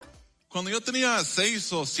Cuando yo tenía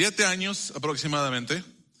 6 o 7 años aproximadamente,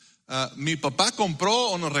 mi papá compró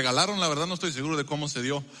o nos regalaron, la verdad no estoy seguro de cómo se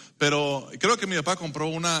dio, pero creo que mi papá compró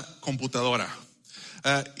una computadora.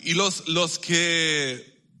 Y los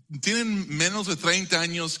que tienen menos de 30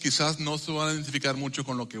 años quizás no se van a identificar mucho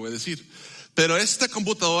con lo que voy a decir. Pero esta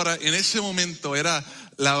computadora en ese momento era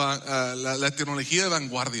la tecnología de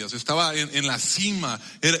vanguardia, o sea, estaba en la cima,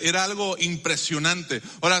 era algo impresionante.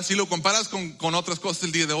 Ahora, si lo comparas con otras cosas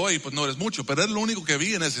del día de hoy, pues no eres mucho, pero era lo único que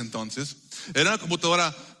vi en ese entonces. Era una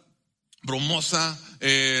computadora bromosa,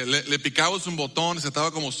 le picabas un botón, se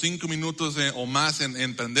tardaba como 5 minutos o más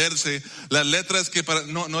en prenderse. Las letras que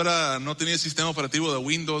no tenía sistema operativo de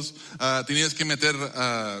Windows, tenías que meter,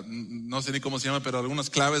 no sé ni cómo se llama, pero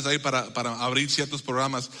algunas claves ahí para abrir ciertos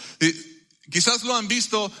programas. Quizás lo han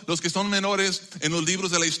visto los que son menores en los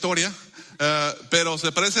libros de la historia, pero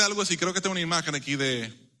se parece a algo así. Creo que tengo una imagen aquí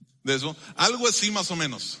de eso, algo así más o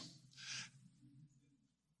menos.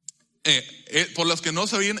 Por los que no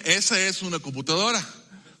sabían, esa es una computadora.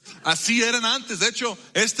 Así eran antes. De hecho,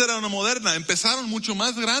 esta era una moderna. Empezaron mucho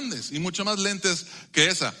más grandes y mucho más lentes que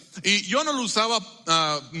esa. Y yo no lo usaba,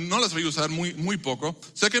 no las voy a usar muy poco.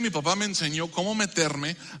 Sé que mi papá me enseñó cómo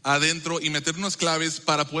meterme adentro y meter unas claves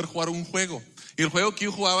para poder jugar un juego. Y el juego que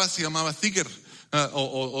yo jugaba se llamaba Digger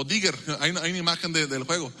o Digger. Hay una imagen del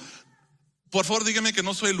juego. Por favor, dígame que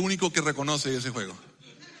no soy el único que reconoce ese juego.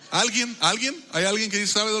 ¿Alguien? ¿Hay alguien que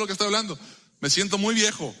sabe de lo que está hablando? Me siento muy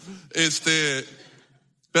viejo.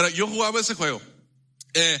 Pero yo jugaba ese juego.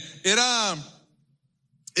 Era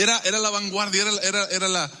la vanguardia, era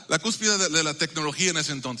la cúspide de la tecnología en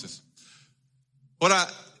ese entonces.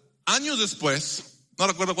 Ahora, años después, no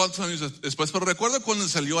recuerdo cuántos años después, pero recuerdo cuando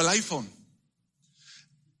salió el iPhone.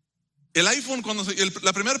 El iPhone,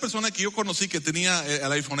 la primera persona que yo conocí que tenía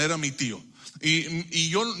el iPhone era mi tío. Y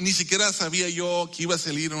yo ni siquiera sabía yo que iba a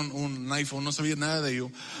salir un iPhone, no sabía nada de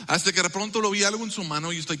ello. Hasta que de pronto lo vi algo en su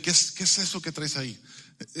mano y estoy, ¿qué es eso que traes ahí?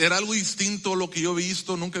 Era algo distinto a lo que yo he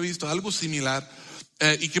visto, nunca he visto, algo similar.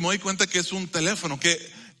 Y que me doy cuenta que es un teléfono,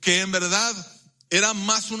 que en verdad era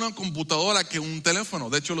más una computadora que un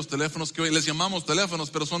teléfono. De hecho, los teléfonos que hoy les llamamos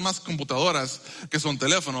teléfonos, pero son más computadoras que son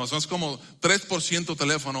teléfonos. Es como 3%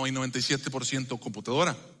 teléfono y 97%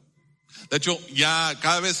 computadora. De hecho, ya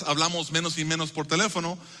cada vez hablamos menos y menos por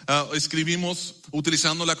teléfono, escribimos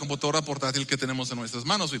utilizando la computadora portátil que tenemos en nuestras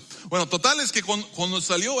manos. Y, bueno, total es que cuando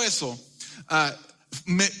salió eso,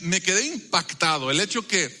 me quedé impactado. El hecho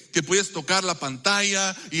que puedes tocar la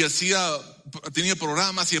pantalla y tenía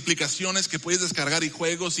programas y aplicaciones que puedes descargar y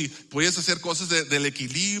juegos y puedes hacer cosas del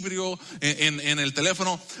equilibrio en el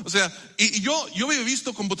teléfono. O sea, y yo había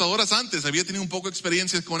visto computadoras antes, había tenido un poco de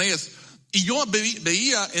experiencias con ellas. Y yo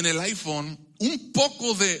veía en el iPhone un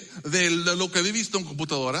poco de lo que había visto en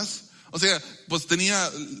computadoras. O sea, pues tenía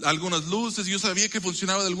algunas luces y yo sabía que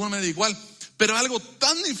funcionaba de alguna manera igual. Pero algo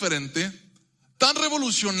tan diferente, tan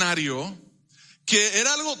revolucionario, que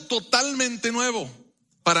era algo totalmente nuevo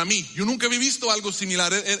para mí. Yo nunca había visto algo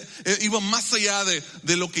similar. Iba más allá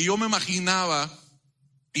de lo que yo me imaginaba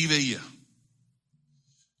y veía.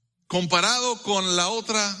 Comparado con la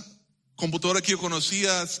otra computadora que yo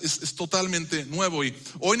conocía, es totalmente nuevo. Y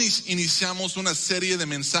hoy iniciamos una serie de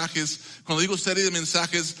mensajes. Cuando digo serie de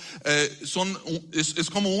mensajes, es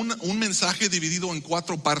como un mensaje dividido en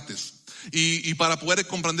 4 partes. Y para poder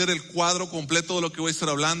comprender el cuadro completo de lo que voy a estar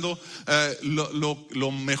hablando,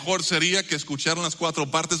 lo mejor sería que escucharan las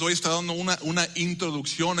 4 partes. Hoy está dando una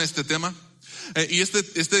introducción a este tema. Y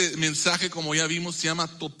este mensaje, como ya vimos, se llama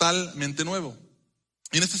Totalmente Nuevo.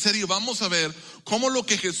 En esta serie vamos a ver cómo lo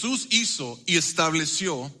que Jesús hizo y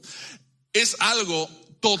estableció es algo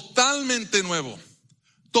totalmente nuevo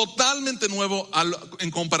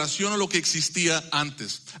en comparación a lo que existía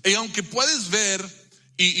antes. Y aunque puedes ver,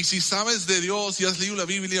 y si sabes de Dios y has leído la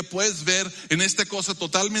Biblia, puedes ver en esta cosa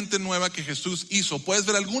totalmente nueva que Jesús hizo, puedes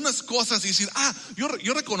ver algunas cosas y decir,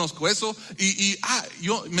 yo reconozco eso,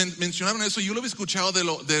 yo mencionaron eso, yo lo había escuchado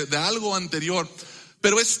de algo anterior.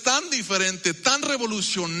 Pero es tan diferente, tan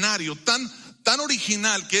revolucionario, tan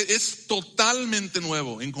original, que es totalmente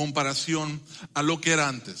nuevo en comparación a lo que era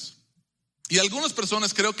antes. Y a algunas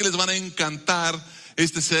personas creo que les van a encantar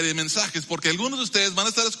esta serie de mensajes, porque algunos de ustedes van a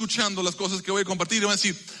estar escuchando las cosas que voy a compartir y van a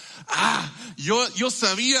decir, yo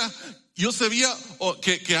sabía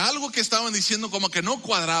que algo que estaban diciendo como que no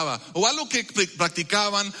cuadraba, o algo que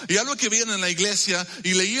practicaban y algo que veían en la iglesia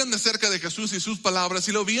y leían acerca de Jesús y sus palabras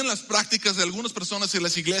y lo veían las prácticas de algunas personas en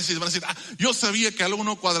las iglesias y van a decir, yo sabía que algo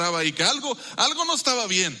no cuadraba y que algo no estaba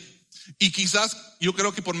bien. Y quizás yo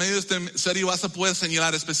creo que por medio de esta serie vas a poder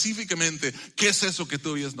señalar específicamente qué es eso que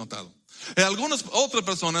tú habías notado. Algunas otras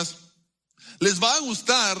personas Les va a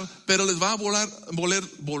gustar, pero les va a volar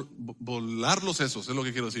los sesos, es lo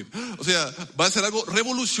que quiero decir. O sea, va a ser algo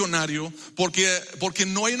revolucionario porque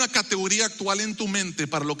no hay una categoría actual en tu mente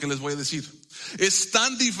para lo que les voy a decir. Es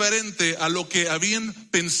tan diferente a lo que habían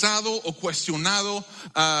pensado o cuestionado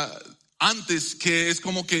antes, que es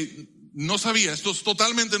como que no sabía. Esto es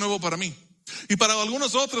totalmente nuevo para mí. Y para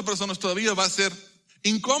algunas otras personas todavía va a ser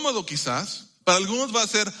incómodo quizás. Para algunos va a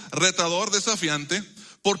ser retador, desafiante,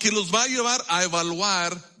 porque los va a llevar a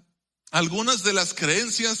evaluar algunas de las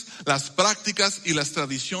creencias, las prácticas y las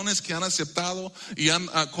tradiciones que han aceptado y han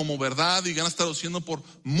como verdad y han estado haciendo por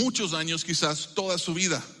muchos años, quizás toda su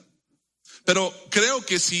vida. Pero creo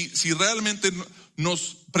que si realmente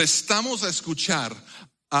nos prestamos a escuchar,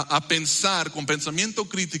 a pensar con pensamiento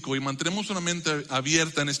crítico y mantenemos una mente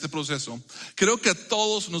abierta en este proceso, creo que a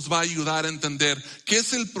todos nos va a ayudar a entender qué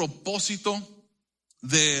es el propósito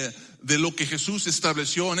de lo que Jesús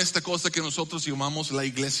estableció en esta cosa que nosotros llamamos la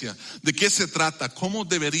iglesia. De qué se trata, cómo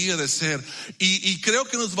debería de ser. Y creo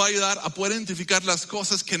que nos va a ayudar a poder identificar las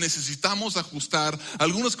cosas que necesitamos ajustar,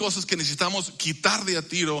 algunas cosas que necesitamos quitar de a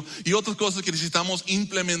tiro y otras cosas que necesitamos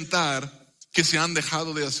implementar que se han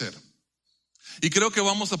dejado de hacer. Y creo que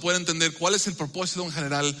vamos a poder entender cuál es el propósito en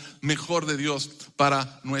general mejor de Dios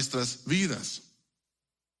para nuestras vidas.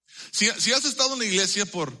 Si has estado en la iglesia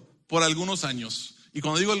por algunos años, y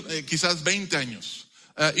cuando digo quizás 20 años,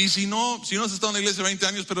 y si no has estado en la iglesia 20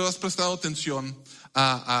 años, pero has prestado atención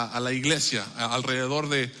a la iglesia alrededor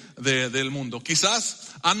del mundo, quizás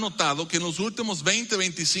han notado que en los últimos 20,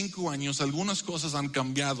 25 años algunas cosas han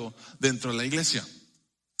cambiado dentro de la iglesia.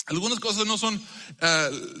 Algunas cosas no son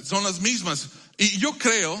las mismas. Y yo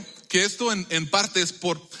creo que esto en parte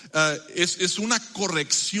es una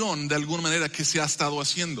corrección de alguna manera que se ha estado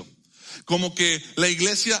haciendo. Como que la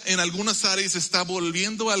iglesia en algunas áreas está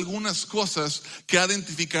volviendo a algunas cosas que ha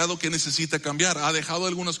identificado que necesita cambiar. Ha dejado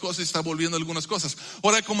algunas cosas y está volviendo a algunas cosas.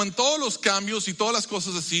 Ahora, como en todos los cambios y todas las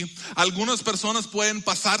cosas así, algunas personas pueden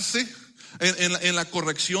pasarse en la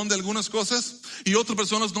corrección de algunas cosas y otras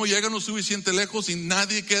personas no llegan lo suficiente lejos y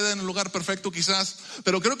nadie queda en el lugar perfecto quizás.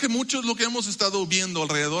 Pero creo que mucho es lo que hemos estado viendo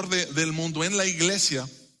alrededor del mundo en la iglesia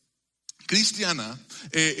cristiana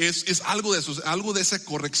es algo de eso, algo de esa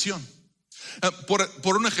corrección.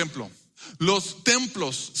 Por un ejemplo, los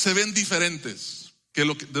templos se ven diferentes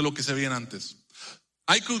de lo que se veían antes.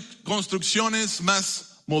 Hay construcciones más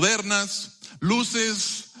modernas,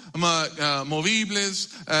 luces movibles,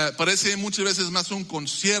 parece muchas veces más un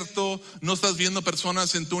concierto. No estás viendo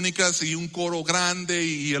personas en túnicas y un coro grande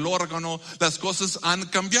y el órgano. Las cosas han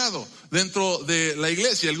cambiado dentro de la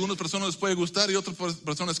iglesia. Algunas personas les puede gustar y otras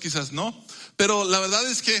personas quizás no. Pero la verdad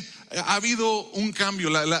es que ha habido un cambio.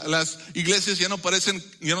 Las iglesias ya no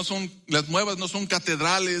son, las nuevas no son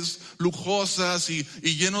catedrales lujosas y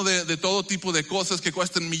lleno de todo tipo de cosas que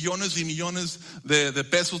cuestan millones y millones de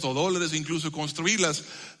pesos o dólares incluso construirlas.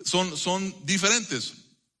 Son diferentes.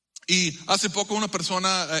 Y hace poco una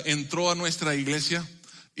persona entró a nuestra iglesia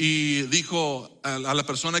y dijo a la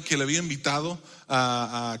persona que le había invitado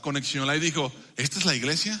a Conexión Live, dijo: ¿esta es la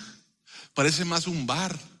iglesia? Parece más un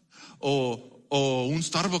bar o un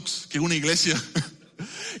Starbucks que una iglesia.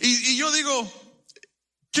 y yo digo,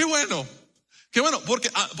 qué bueno,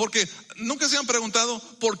 porque nunca se han preguntado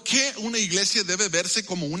por qué una iglesia debe verse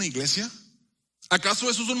como una iglesia. ¿Acaso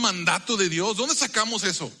eso es un mandato de Dios? ¿Dónde sacamos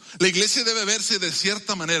eso? La iglesia debe verse de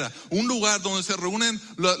cierta manera. Un lugar donde se reúnen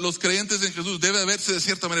los creyentes en Jesús debe verse de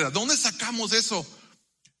cierta manera. ¿Dónde sacamos eso?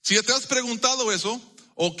 Si ya te has preguntado eso,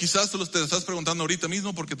 o quizás te estás preguntando ahorita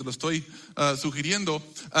mismo porque te lo estoy sugiriendo,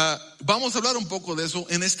 vamos a hablar un poco de eso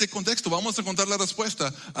en este contexto. Vamos a contar la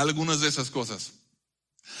respuesta a algunas de esas cosas.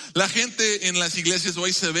 La gente en las iglesias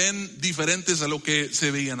hoy se ven diferentes a lo que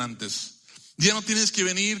se veían antes. Ya no tienes que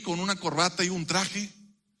venir con una corbata y un traje.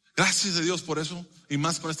 Gracias a Dios por eso. Y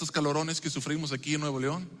más con estos calorones que sufrimos aquí en Nuevo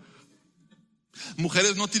León.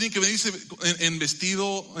 Mujeres no tienen que venirse en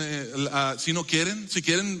vestido si no quieren. Si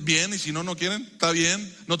quieren, bien. Y si no quieren, está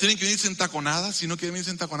bien. No tienen que venirse en taconadas si no quieren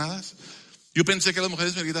venirse en taconadas. Yo pensé que las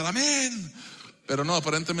mujeres me gritaran amén. Pero no,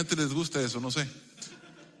 aparentemente les gusta eso, no sé.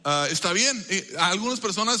 Está bien. Algunas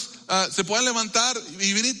personas se pueden levantar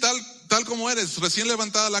y venir tal como eres, recién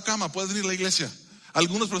levantada de la cama, puedes venir a la iglesia.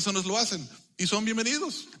 Algunas personas lo hacen y son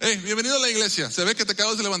bienvenidos. Bienvenido a la iglesia. Se ve que te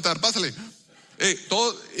acabas de levantar, pásale.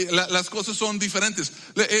 Las cosas son diferentes.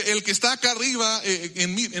 El que está acá arriba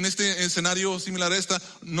en este escenario similar a esta,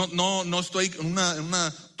 no estoy en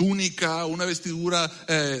una túnica, una vestidura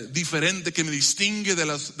diferente que me distingue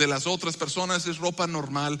de las otras personas. Es ropa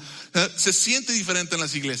normal. Se siente diferente en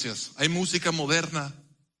las iglesias. Hay música moderna.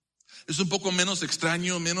 Es un poco menos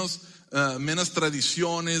extraño, menos menos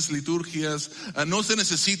tradiciones, liturgias. No se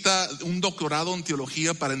necesita un doctorado en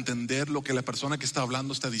teología para entender lo que la persona que está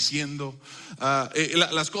hablando está diciendo.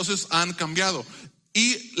 Las cosas han cambiado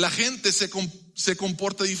y la gente se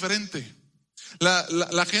comporta diferente.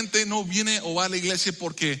 La gente no viene o va a la iglesia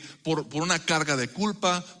porque por una carga de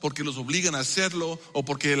culpa, porque los obligan a hacerlo, o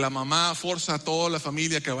porque la mamá forza a toda la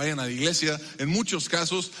familia que vayan a la iglesia. En muchos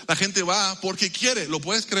casos la gente va porque quiere. ¿Lo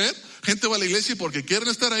puedes creer? Gente va a la iglesia porque quieren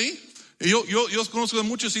estar ahí. Yo conozco de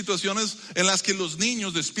muchas situaciones en las que los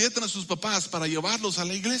niños despiertan a sus papás para llevarlos a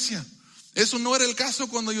la iglesia. Eso no era el caso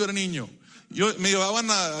cuando yo era niño. Me llevaban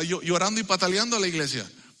llorando y pataleando a la iglesia.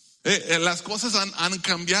 Las cosas han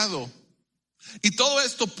cambiado. Y todo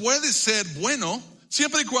esto puede ser bueno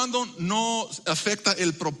siempre y cuando no afecta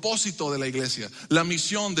el propósito de la iglesia, la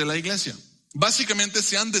misión de la iglesia. Básicamente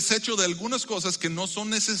se han deshecho de algunas cosas que no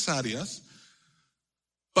son necesarias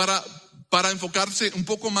para enfocarse un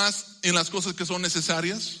poco más en las cosas que son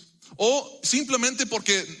necesarias, o simplemente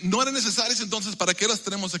porque no eran necesarias. Entonces, ¿para qué las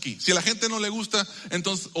tenemos aquí? Si a la gente no le gusta,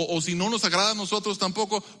 entonces, o si no nos agrada a nosotros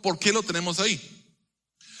tampoco, ¿por qué lo tenemos ahí?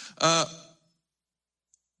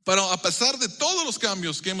 Pero a pesar de todos los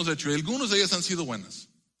cambios que hemos hecho, y algunos de ellos han sido buenas,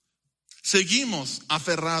 seguimos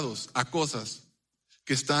aferrados a cosas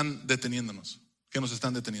que están deteniéndonos, que nos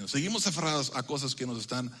están deteniendo. Seguimos aferrados a cosas que nos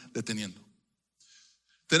están deteniendo.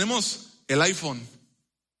 Tenemos el iPhone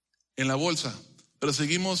en la bolsa, pero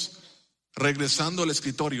seguimos regresando al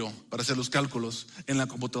escritorio para hacer los cálculos en la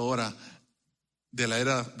computadora de la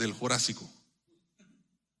era del Jurásico.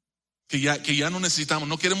 Que ya no necesitamos,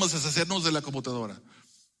 no queremos deshacernos de la computadora,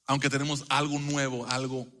 aunque tenemos algo nuevo,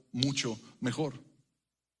 algo mucho mejor.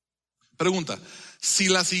 Pregunta: si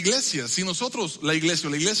las iglesias, si nosotros, la iglesia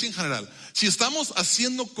en general, si estamos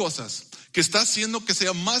haciendo cosas que está haciendo que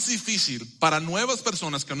sea más difícil para nuevas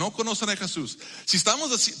personas que no conocen a Jesús, si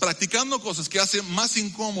estamos practicando cosas que hacen más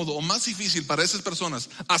incómodo o más difícil para esas personas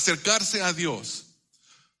acercarse a Dios,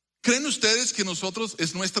 ¿creen ustedes que nosotros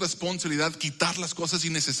es nuestra responsabilidad quitar las cosas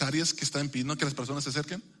innecesarias que están impidiendo que las personas se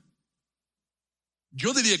acerquen?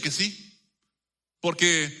 Yo diría que sí,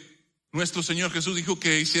 porque nuestro Señor Jesús dijo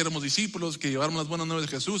que hiciéramos discípulos, que lleváramos las buenas nuevas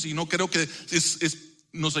de Jesús, y no creo que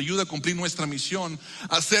nos ayuda a cumplir nuestra misión,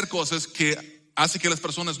 a hacer cosas que hace que las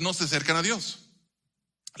personas no se acerquen a Dios.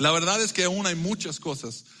 La verdad es que aún hay muchas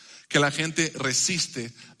cosas que la gente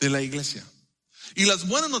resiste de la iglesia. Y las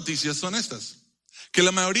buenas noticias son estas: que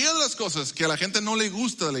la mayoría de las cosas que a la gente no le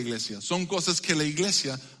gusta de la iglesia son cosas que la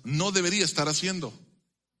iglesia no debería estar haciendo.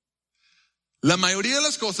 La mayoría de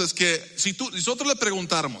las cosas que, si nosotros le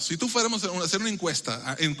preguntáramos, si tú fuéramos a hacer una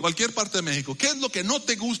encuesta en cualquier parte de México, ¿qué es lo que no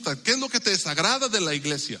te gusta? ¿Qué es lo que te desagrada de la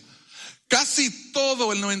iglesia? Casi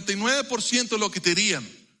todo, el 99% de lo que te dirían,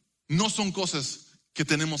 no son cosas que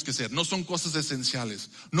tenemos que hacer, no son cosas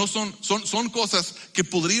esenciales, no son cosas que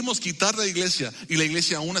podríamos quitar de la iglesia y la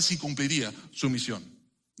iglesia aún así cumpliría su misión.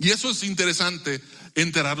 Y eso es interesante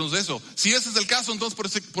enterarnos de eso. Si ese es el caso,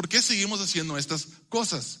 entonces ¿por qué seguimos haciendo estas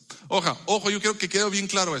cosas? Ojo, yo quiero que quede bien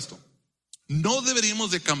claro esto. No deberíamos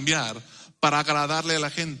de cambiar para agradarle a la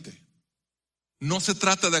gente. No se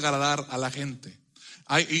trata de agradar a la gente.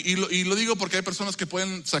 Y lo digo porque hay personas que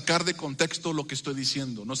pueden sacar de contexto lo que estoy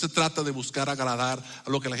diciendo. No se trata de buscar agradar a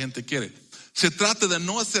lo que la gente quiere. Se trata de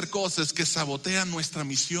no hacer cosas que sabotean nuestra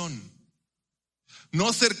misión. No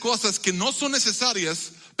hacer cosas que no son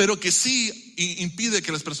necesarias, pero que sí impide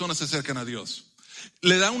que las personas se acerquen a Dios.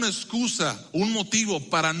 Le da una excusa, un motivo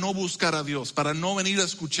para no buscar a Dios, para no venir a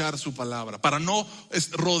escuchar su palabra, para no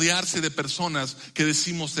rodearse de personas que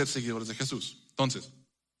decimos ser seguidores de Jesús. Entonces,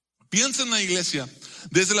 piensa en la iglesia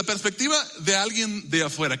desde la perspectiva de alguien de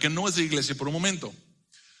afuera, que no es de iglesia por un momento.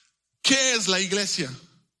 ¿Qué es la iglesia?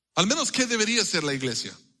 Al menos, ¿qué debería ser la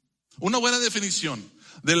iglesia? Una buena definición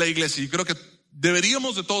de la iglesia, y creo que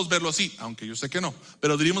deberíamos de todos verlo así, aunque yo sé que no,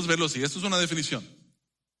 pero deberíamos verlo así. Esto es una definición: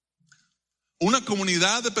 una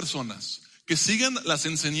comunidad de personas que siguen las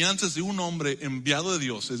enseñanzas de un hombre enviado de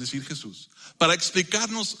Dios, es decir, Jesús, para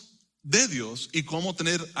explicarnos de Dios y cómo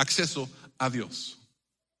tener acceso a Dios.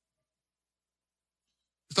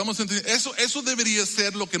 ¿Estamos entendiendo? Eso debería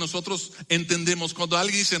ser lo que nosotros entendemos cuando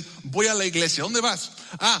alguien dice: voy a la iglesia. ¿Dónde vas?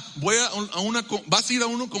 Vas a ir a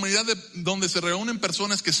una comunidad donde se reúnen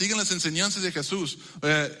personas que siguen las enseñanzas de Jesús,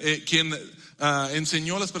 quien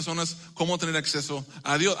enseñó a las personas cómo tener acceso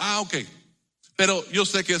a Dios. Ok. Pero yo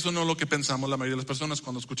sé que eso no es lo que pensamos la mayoría de las personas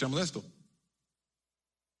cuando escuchamos esto.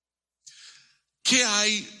 ¿Qué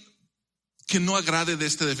hay que no agrade de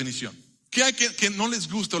esta definición? ¿Qué hay que no les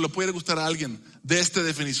gusta o le puede gustar a alguien de esta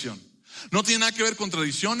definición? No tiene nada que ver con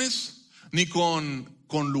tradiciones, ni con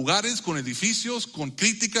lugares, con edificios, con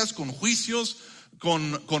críticas, con juicios,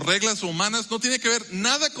 con reglas humanas, no tiene que ver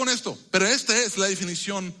nada con esto. Pero esta es la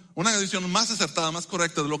definición, una definición más acertada, más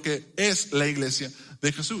correcta de lo que es la iglesia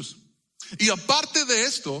de Jesús. Y aparte de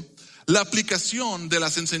esto, la aplicación de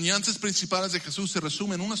las enseñanzas principales de Jesús se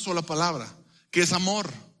resume en una sola palabra, que es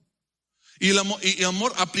amor. Y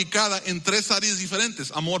amor aplicada en 3 áreas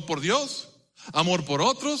diferentes: amor por Dios, amor por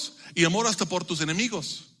otros y amor hasta por tus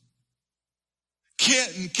enemigos.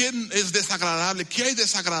 ¿Qué es desagradable? ¿Qué hay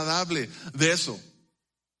desagradable de eso?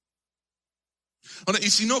 Ahora,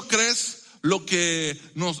 y si no crees lo que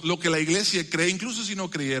la iglesia cree, incluso si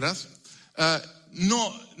no creyeras,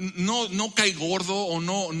 no cae gordo o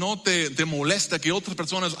no te molesta que otras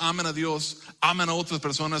personas amen a Dios, amen a otras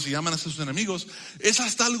personas y amen a sus enemigos. Es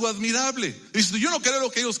hasta algo admirable. Dices, yo no creo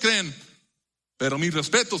lo que ellos creen, pero mis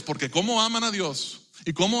respetos, porque cómo aman a Dios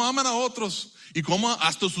y cómo aman a otros y cómo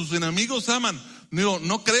hasta sus enemigos aman.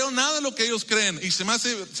 No creo nada de lo que ellos creen y se me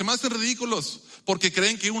hacen ridículos porque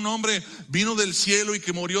creen que un hombre vino del cielo y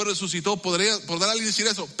que murió, resucitó. ¿Podrá alguien decir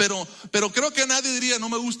eso? Pero creo que nadie diría, no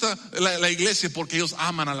me gusta la iglesia porque ellos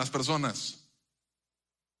aman a las personas.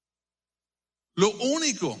 Lo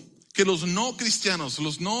único que los no cristianos,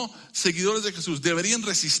 los no seguidores de Jesús deberían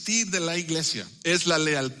resistir de la iglesia es la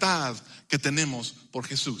lealtad que tenemos por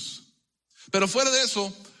Jesús. Pero fuera de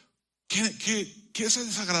eso, ¿qué es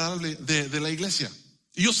desagradable de la iglesia?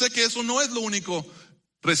 Y yo sé que eso no es lo único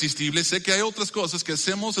resistible. Sé que hay otras cosas que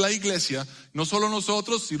hacemos la iglesia, no solo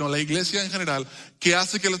nosotros, sino la iglesia en general, que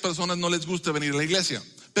hace que a las personas no les guste venir a la iglesia.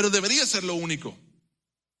 Pero debería ser lo único.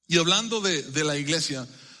 Y hablando de la iglesia,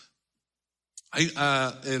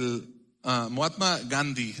 Mahatma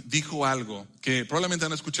Gandhi dijo algo que probablemente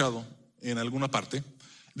han escuchado en alguna parte.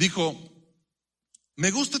 Dijo,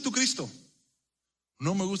 me gusta tu Cristo,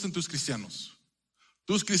 no me gustan tus cristianos.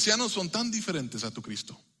 Tus cristianos son tan diferentes a tu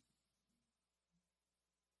Cristo.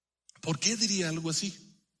 ¿Por qué diría algo así?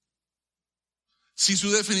 Si su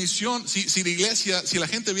definición, si la iglesia, si la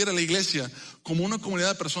gente viera la iglesia como una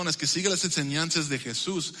comunidad de personas que sigue las enseñanzas de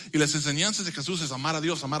Jesús, y las enseñanzas de Jesús es amar a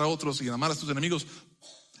Dios, amar a otros y amar a tus enemigos,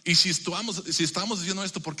 y si estamos diciendo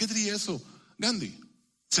esto, ¿por qué diría eso Gandhi?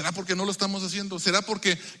 ¿Será porque no lo estamos haciendo? ¿Será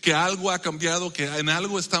porque que algo ha cambiado, que en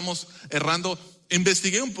algo estamos errando?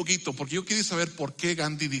 Investigué un poquito porque yo quería saber por qué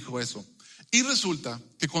Gandhi dijo eso. Y resulta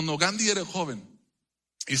que cuando Gandhi era joven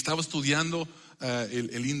y estaba estudiando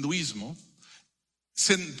el hinduismo,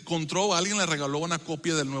 se encontró, alguien le regaló una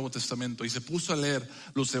copia del Nuevo Testamento y se puso a leer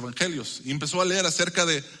los evangelios y empezó a leer acerca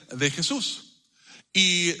de Jesús.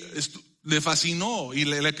 Y le fascinó y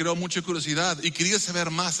le creó mucha curiosidad y quería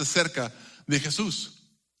saber más acerca de Jesús.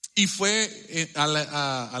 Y fue a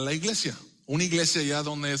la iglesia, una iglesia ya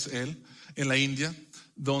donde es él, en la India,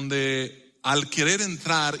 donde al querer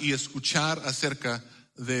entrar y escuchar acerca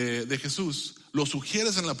de Jesús, los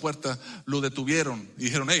sugieres en la puerta lo detuvieron y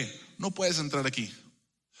dijeron, no puedes entrar aquí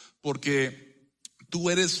porque tú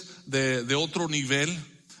eres de otro nivel,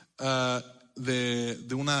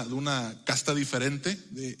 de una casta diferente,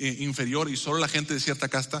 inferior, y solo la gente de cierta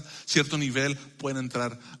casta, cierto nivel puede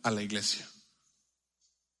entrar a la iglesia.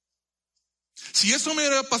 Si eso me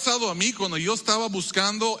hubiera pasado a mí cuando yo estaba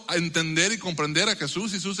buscando entender y comprender a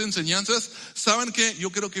Jesús y sus enseñanzas, ¿saben qué?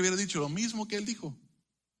 Yo creo que hubiera dicho lo mismo que él dijo.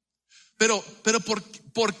 Pero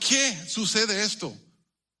 ¿por qué sucede esto?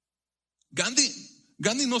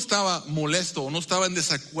 Gandhi no estaba molesto o no estaba en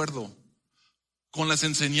desacuerdo con las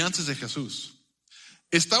enseñanzas de Jesús.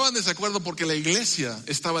 Estaba en desacuerdo porque la iglesia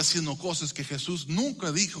estaba haciendo cosas que Jesús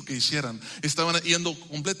nunca dijo que hicieran. Estaban yendo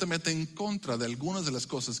completamente en contra de algunas de las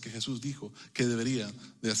cosas que Jesús dijo que debería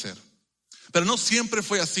de hacer. Pero no siempre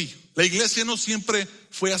fue así. La iglesia no siempre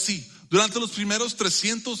fue así. Durante los primeros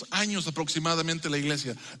 300 años aproximadamente la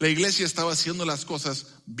iglesia estaba haciendo las cosas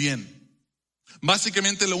bien.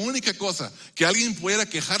 Básicamente la única cosa que alguien pudiera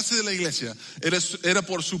quejarse de la iglesia era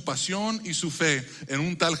por su pasión y su fe en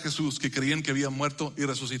un tal Jesús que creían que había muerto y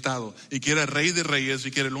resucitado y que era Rey de Reyes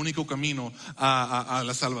y que era el único camino a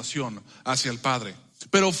la salvación hacia el Padre.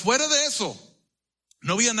 Pero fuera de eso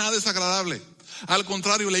no había nada desagradable. Al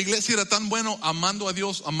contrario, la iglesia era tan bueno amando a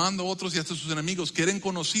Dios, amando a otros y hasta sus enemigos, que eran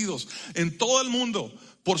conocidos en todo el mundo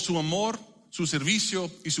por su amor, su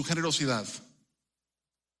servicio y su generosidad.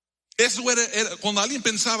 Eso era cuando alguien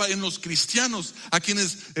pensaba en los cristianos, a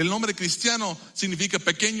quienes el nombre cristiano significa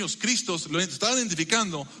pequeños Cristos, lo estaban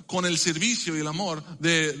identificando con el servicio y el amor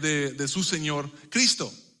de su Señor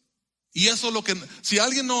Cristo. Y eso es lo que, si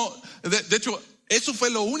alguien no, de hecho, eso fue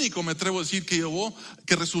lo único, me atrevo a decir,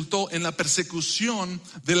 que resultó en la persecución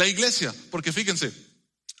de la iglesia. Porque fíjense,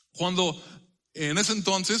 cuando en ese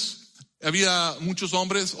entonces Había muchos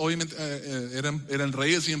hombres, obviamente eran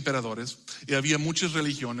reyes y emperadores, y había muchas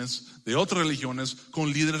religiones, de otras religiones,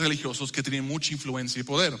 con líderes religiosos que tenían mucha influencia y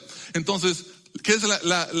poder. Entonces, ¿qué es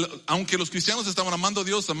aunque los cristianos estaban amando a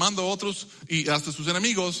Dios, amando a otros y hasta sus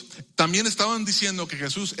enemigos, también estaban diciendo que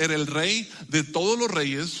Jesús era el rey de todos los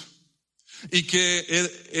reyes y que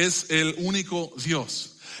Él es el único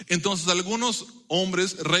Dios. Entonces algunos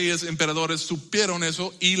hombres, reyes, emperadores supieron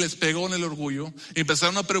eso y les pegó en el orgullo.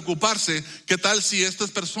 Empezaron a preocuparse. ¿Qué tal si estas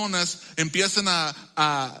personas empiezan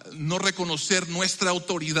a no reconocer nuestra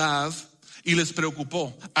autoridad? Y les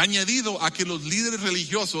preocupó. Añadido a que los líderes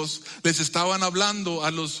religiosos les estaban hablando a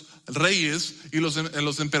los reyes y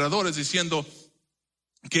los emperadores diciendo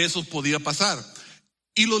que eso podía pasar.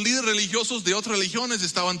 Y los líderes religiosos de otras religiones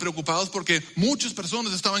estaban preocupados porque muchas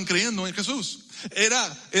personas estaban creyendo en Jesús.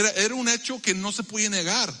 Era un hecho que no se podía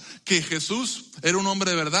negar, que Jesús era un hombre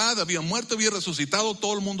de verdad, había muerto, había resucitado,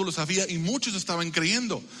 todo el mundo lo sabía y muchos estaban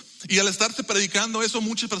creyendo. Y al estarse predicando eso,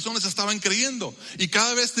 muchas personas estaban creyendo y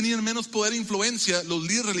cada vez tenían menos poder e influencia los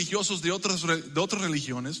líderes religiosos de otras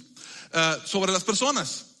religiones sobre las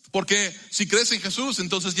personas. Porque si crees en Jesús,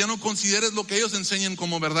 entonces ya no consideres lo que ellos enseñan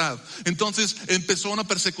como verdad. Entonces empezó una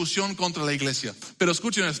persecución contra la iglesia. Pero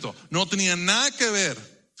escuchen esto, no tenía nada que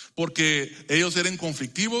ver porque ellos eran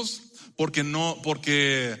conflictivos,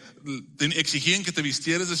 porque exigían que te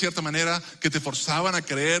vistieras de cierta manera, que te forzaban a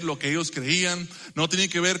creer lo que ellos creían. No tenía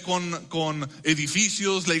que ver con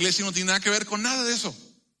edificios, la iglesia no tiene nada que ver con nada de eso.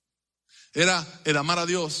 Era amar a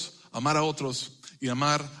Dios, amar a otros y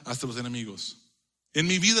amar hasta los enemigos. En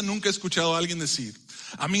mi vida nunca he escuchado a alguien decir,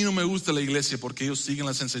 a mí no me gusta la iglesia porque ellos siguen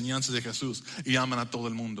las enseñanzas de Jesús y aman a todo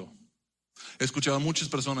el mundo. He escuchado a muchas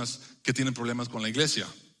personas que tienen problemas con la iglesia,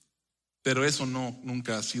 pero eso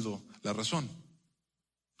nunca ha sido la razón.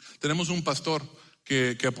 Tenemos un pastor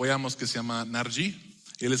que apoyamos que se llama Narji.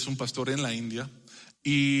 Él es un pastor en la India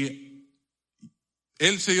y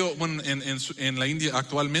él se dio, en la India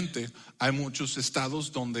actualmente hay muchos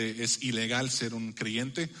estados donde es ilegal ser un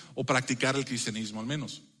creyente o practicar el cristianismo al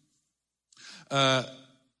menos.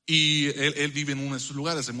 Y él vive en uno de esos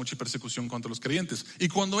lugares de mucha persecución contra los creyentes. Y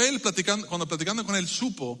cuando platicando con él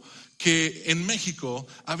supo que en México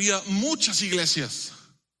había muchas iglesias,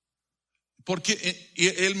 y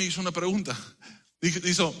él me hizo una pregunta.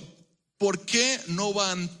 Dijo, ¿por qué no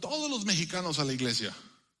van todos los mexicanos a la iglesia?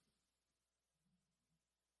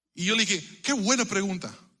 Y yo le dije, qué buena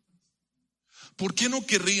pregunta. ¿Por qué no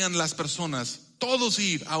querrían las personas todos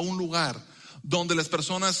ir a un lugar donde las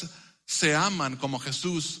personas se aman como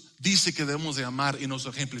Jesús dice que debemos de amar y nos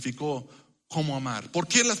ejemplificó cómo amar? ¿Por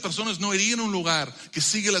qué las personas no irían a un lugar que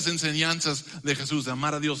sigue las enseñanzas de Jesús, de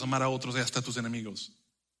amar a Dios, amar a otros y hasta a tus enemigos?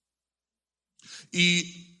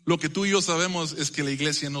 Y lo que tú y yo sabemos es que la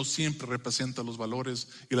iglesia no siempre representa los valores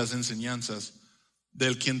y las enseñanzas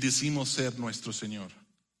del quien decimos ser nuestro Señor.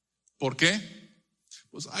 ¿Por qué?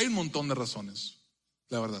 Pues hay un montón de razones,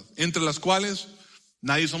 la verdad. Entre las cuales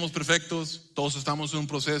nadie somos perfectos, todos estamos en un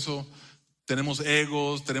proceso, tenemos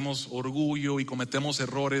egos, tenemos orgullo y cometemos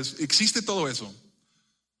errores. Existe todo eso.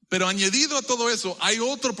 Pero añadido a todo eso, hay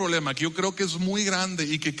otro problema que yo creo que es muy grande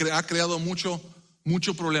y que ha creado mucho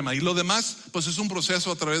problema. Y lo demás, pues es un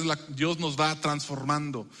proceso a través de Dios nos va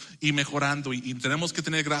transformando y mejorando y tenemos que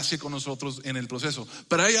tener gracia con nosotros en el proceso.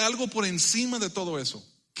 Pero hay algo por encima de todo eso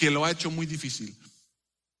que lo ha hecho muy difícil.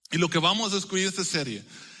 Y lo que vamos a descubrir en esta serie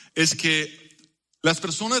es que las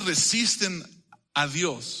personas resisten a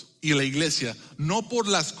Dios y a la iglesia no por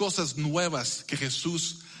las cosas nuevas que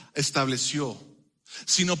Jesús estableció,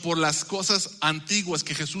 sino por las cosas antiguas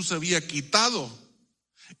que Jesús había quitado,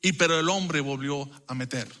 pero el hombre volvió a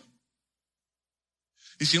meter.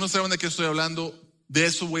 Y si no saben de qué estoy hablando, de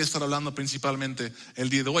eso voy a estar hablando principalmente el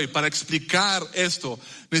día de hoy. Para explicar esto,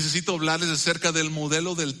 necesito hablarles acerca del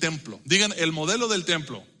modelo del templo. Digan, el modelo del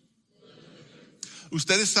templo.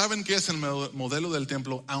 Ustedes saben qué es el modelo del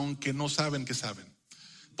templo, aunque no saben que saben.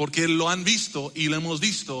 Porque lo han visto y lo hemos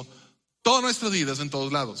visto todas nuestras vidas en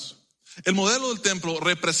todos lados. El modelo del templo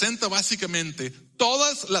representa básicamente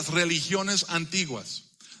todas las religiones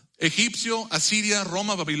antiguas. Egipcio, Asiria,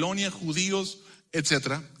 Roma, Babilonia, judíos,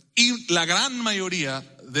 etc. Y la gran mayoría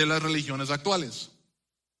de las religiones actuales.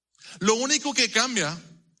 Lo único que cambia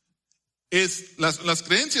es las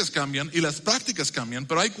creencias cambian y las prácticas cambian,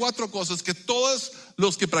 pero hay 4 cosas que todos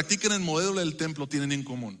los que practican el modelo del templo tienen en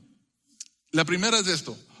común. La primera es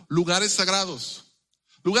esto: lugares sagrados.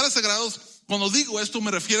 Lugares sagrados, cuando digo esto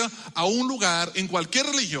me refiero a un lugar en cualquier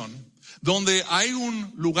religión donde hay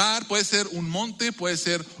un lugar, puede ser un monte, puede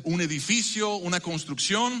ser un edificio, una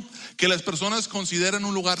construcción, que las personas consideran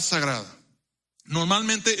un lugar sagrado.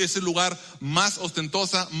 Normalmente es el lugar más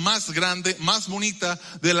ostentosa, más grande, más bonita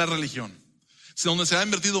de la religión. Es donde se ha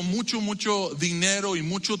invertido mucho dinero y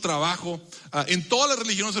mucho trabajo. En todas las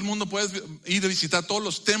religiones del mundo puedes ir a visitar todos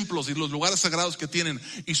los templos y los lugares sagrados que tienen,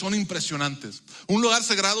 y son impresionantes. Un lugar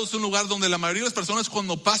sagrado es un lugar donde la mayoría de las personas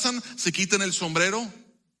cuando pasan se quitan el sombrero,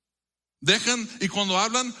 y cuando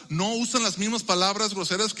hablan no usan las mismas palabras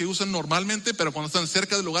groseras que usan normalmente, pero cuando están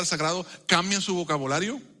cerca del lugar sagrado cambian su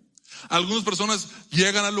vocabulario. Algunas personas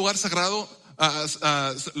llegan al lugar sagrado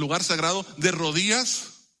de rodillas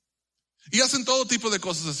y hacen todo tipo de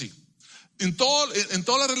cosas así. En todas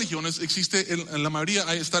las religiones existe, en la mayoría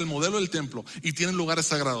ahí está el modelo del templo y tienen lugares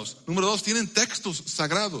sagrados. Número 2, tienen textos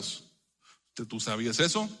sagrados. ¿Tú sabías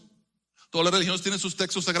eso? Todas las religiones tienen sus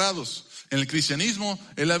textos sagrados. En el cristianismo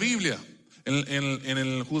es la Biblia. En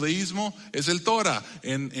el judaísmo es el Torah.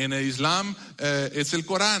 En el Islam es el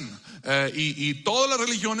Corán. Y todas las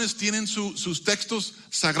religiones tienen sus textos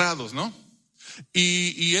sagrados, ¿no?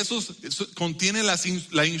 Y eso contiene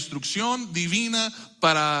la instrucción divina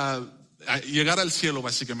para llegar al cielo,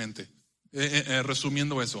 básicamente,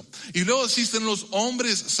 resumiendo eso. Y luego existen los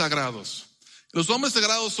hombres sagrados. Los hombres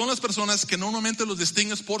sagrados son las personas que normalmente los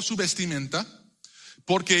distingues por su vestimenta,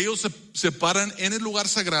 porque ellos se paran en el lugar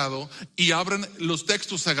sagrado y abren los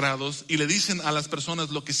textos sagrados y le dicen a las personas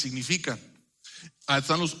lo que significan.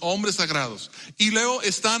 Están los hombres sagrados. Y luego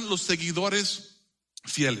están los seguidores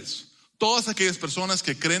fieles. Todas aquellas personas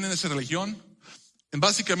que creen en esa religión.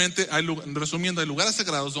 Básicamente, resumiendo, hay lugares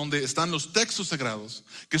sagrados donde están los textos sagrados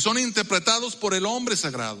que son interpretados por el hombre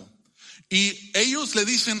sagrado. Y ellos le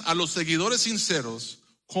dicen a los seguidores sinceros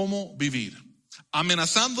cómo vivir,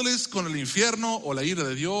 amenazándoles con el infierno o la ira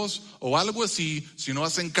de Dios o algo así si no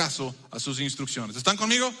hacen caso a sus instrucciones. ¿Están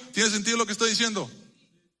conmigo? ¿Tiene sentido lo que estoy diciendo?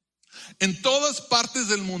 En todas partes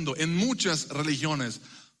del mundo, en muchas religiones,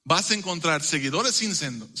 vas a encontrar seguidores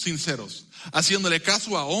sinceros haciéndole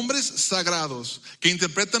caso a hombres sagrados que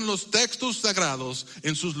interpretan los textos sagrados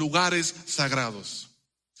en sus lugares sagrados.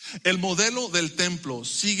 El modelo del templo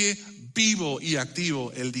sigue vivo y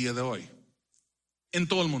activo el día de hoy en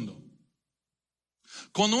todo el mundo.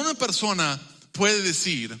 Cuando una persona puede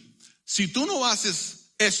decir, si tú no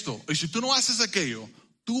haces esto y si tú no haces aquello,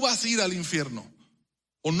 tú vas a ir al infierno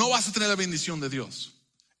o no vas a tener la bendición de Dios,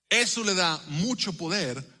 eso le da mucho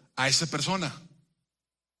poder a esa persona.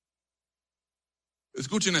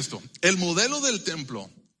 Escuchen esto, el modelo del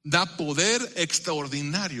templo da poder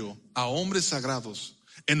extraordinario a hombres sagrados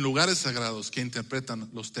en lugares sagrados que interpretan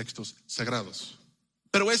los textos sagrados.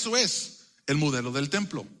 Pero eso es el modelo del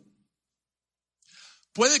templo.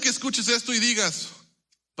 Puede que escuches esto y digas,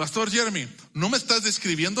 Pastor Jeremy, ¿no me estás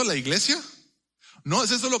describiendo la iglesia? ¿No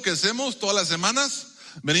es eso lo que hacemos todas las semanas?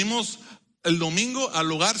 Venimos el domingo al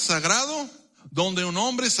lugar sagrado, donde un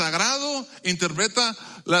hombre sagrado interpreta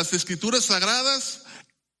las escrituras sagradas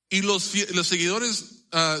y los seguidores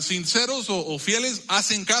sinceros o fieles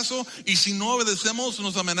hacen caso, y si no obedecemos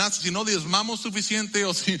nos amenazan, si no diezmamos suficiente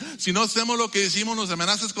o si no hacemos lo que decimos nos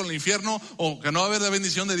amenazas con el infierno o que no va a haber la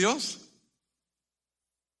bendición de Dios.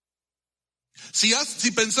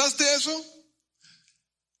 Si pensaste eso,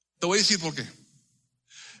 te voy a decir por qué.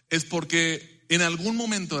 Es porque en algún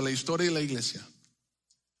momento de la historia de la iglesia,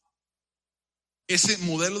 ese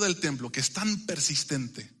modelo del templo que es tan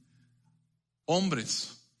persistente, hombres,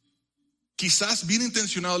 quizás bien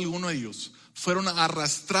intencionados algunos de ellos, fueron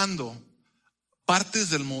arrastrando partes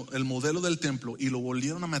del modelo del templo y lo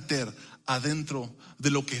volvieron a meter adentro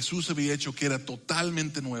de lo que Jesús había hecho, que era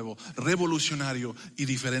totalmente nuevo, revolucionario y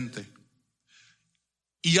diferente.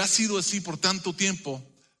 Y ha sido así por tanto tiempo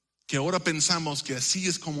que ahora pensamos que así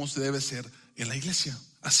es como se debe ser en la iglesia.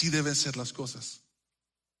 Así deben ser las cosas.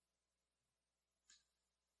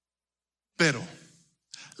 Pero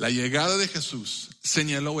la llegada de Jesús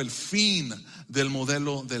señaló el fin del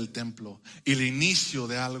modelo del templo y el inicio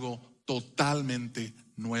de algo totalmente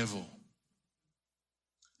nuevo.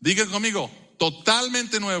 Digan conmigo,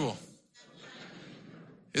 totalmente nuevo.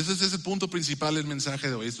 Ese es el punto principal del mensaje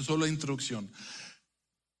de hoy. Esto es solo la introducción.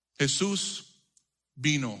 Jesús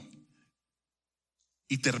vino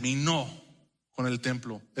y terminó con el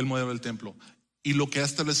templo, el modelo del templo. Y lo que ha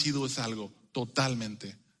establecido es algo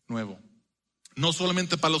totalmente nuevo. No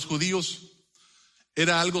solamente para los judíos,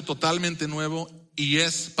 era algo totalmente nuevo y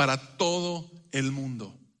es para todo el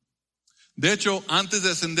mundo. De hecho, antes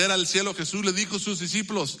de ascender al cielo, Jesús le dijo a sus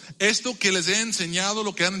discípulos, esto que les he enseñado,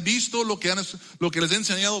 lo que han visto, lo que les he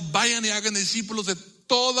enseñado, vayan y hagan discípulos de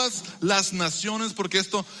todas las naciones, porque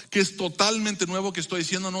esto que es totalmente nuevo que estoy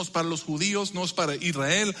diciendo no es para los judíos, no es para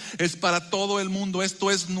Israel, es para todo el mundo.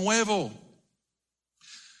 Esto es nuevo.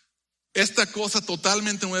 esta cosa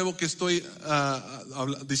totalmente nuevo que estoy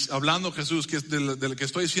hablando Jesús, que es del que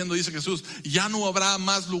estoy diciendo, dice Jesús, ya no habrá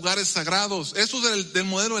más lugares sagrados. Eso es del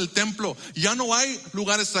modelo del templo. Ya no hay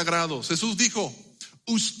lugares sagrados. Jesús dijo,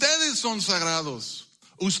 ustedes son sagrados,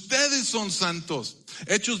 ustedes son santos.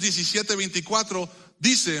 Hechos 17:24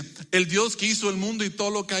 dice, el Dios que hizo el mundo y todo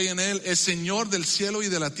lo que hay en él es Señor del cielo y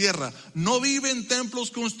de la tierra. No vive en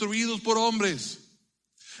templos construidos por hombres.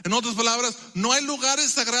 En otras palabras, no hay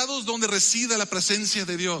lugares sagrados donde resida la presencia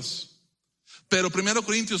de Dios. Pero 1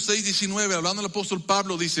 Corintios 6:19, hablando el apóstol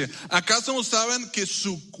Pablo, dice, ¿acaso no saben que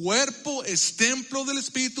su cuerpo es templo del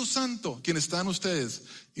Espíritu Santo, quien está en ustedes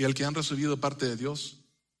y el que han recibido parte de Dios?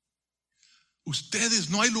 Ustedes,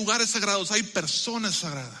 no hay lugares sagrados, hay personas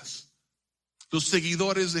sagradas. Los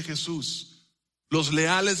seguidores de Jesús, los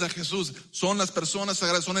leales a Jesús, son las personas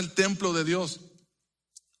sagradas, son el templo de Dios.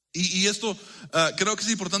 Y esto creo que es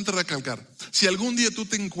importante recalcar. Si algún día tú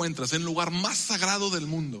te encuentras en el lugar más sagrado del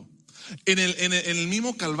mundo, en el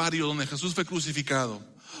mismo Calvario donde Jesús fue crucificado,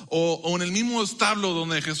 o en el mismo establo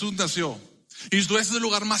donde Jesús nació, y tú es el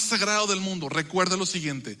lugar más sagrado del mundo, recuerda lo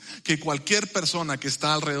siguiente, que cualquier persona que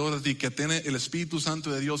está alrededor de ti, que tiene el Espíritu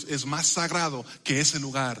Santo de Dios, es más sagrado que ese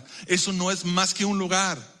lugar. Eso no es más que un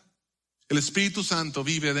lugar. El Espíritu Santo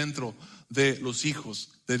vive dentro de los hijos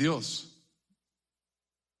de Dios.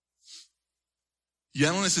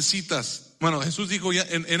 Ya no necesitas, bueno, Jesús dijo ya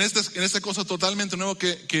en esta cosa totalmente nueva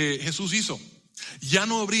que Jesús hizo, ya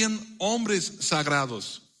no habrían hombres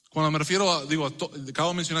sagrados. Cuando me refiero acabo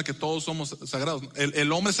de mencionar que todos somos sagrados. El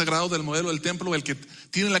hombre sagrado del modelo del templo, el que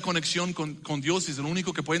tiene la conexión con Dios y es el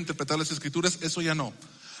único que puede interpretar las escrituras, eso ya no.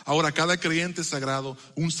 Ahora cada creyente es sagrado,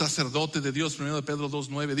 un sacerdote de Dios. 1 Pedro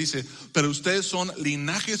 2:9 dice, pero ustedes son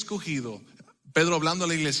linaje escogido. Pedro hablando a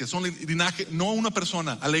la iglesia, son linaje, no a una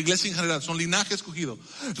persona, a la iglesia en general, son linaje escogido,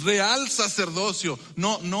 real sacerdocio,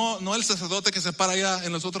 no el sacerdote que se para allá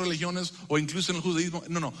en las otras religiones o incluso en el judaísmo,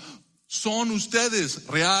 no, son ustedes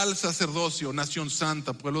real sacerdocio, nación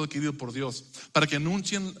santa, pueblo adquirido por Dios, para que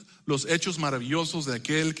anuncien los hechos maravillosos de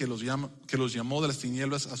aquel que los llamó de las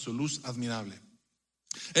tinieblas a su luz admirable.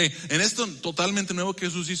 En esto totalmente nuevo que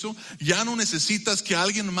Jesús hizo, ya no necesitas que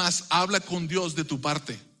alguien más hable con Dios de tu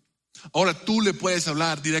parte. Ahora tú le puedes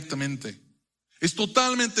hablar directamente. Es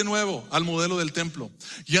totalmente nuevo al modelo del templo.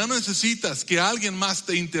 Ya no necesitas que alguien más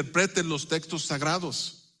te interprete los textos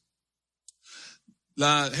sagrados.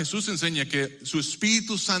 Jesús enseña que su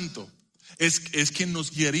Espíritu Santo es quien nos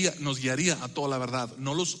guiaría a toda la verdad,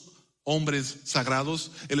 no los hombres sagrados,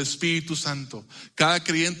 el Espíritu Santo. Cada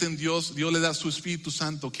creyente en Dios le da su Espíritu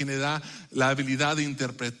Santo, quien le da la habilidad de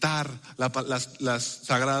interpretar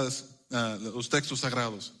los textos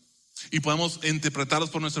sagrados. Y podemos interpretarlos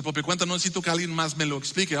por nuestra propia cuenta. No necesito que alguien más me lo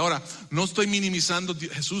explique. Ahora, no estoy minimizando.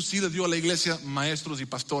 Jesús sí le dio a la iglesia maestros y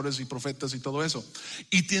pastores y profetas y todo eso.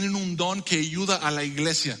 Y tienen un don que ayuda a la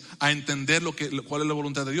iglesia a entender cuál es la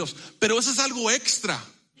voluntad de Dios. Pero eso es algo extra.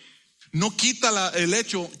 No quita el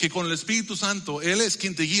hecho que con el Espíritu Santo, Él es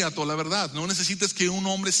quien te guía a toda la verdad. No necesitas que un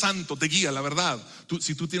hombre santo te guíe a la verdad.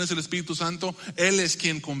 Si tú tienes el Espíritu Santo, Él es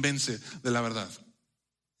quien convence de la verdad.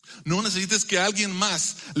 No necesitas que alguien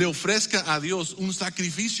más le ofrezca a Dios un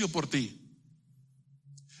sacrificio por ti.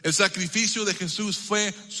 El sacrificio de Jesús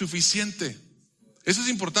fue suficiente. Eso es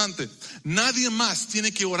importante. Nadie más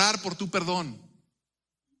tiene que orar por tu perdón.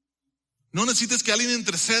 No necesitas que alguien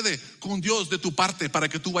intercede con Dios de tu parte para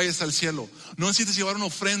que tú vayas al cielo. No necesitas llevar una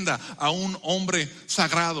ofrenda a un hombre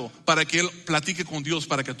sagrado para que él platique con Dios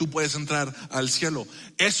para que tú puedas entrar al cielo.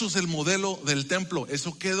 Eso es el modelo del templo.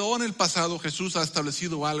 Eso quedó en el pasado. Jesús ha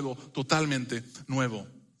establecido algo totalmente nuevo.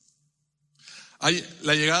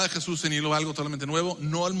 La llegada de Jesús señaló algo totalmente nuevo,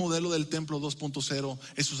 no al modelo del templo 2.0.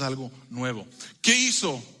 Eso es algo nuevo. ¿Qué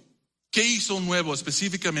hizo nuevo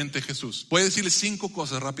específicamente Jesús? Voy a decirles 5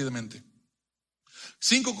 cosas rápidamente.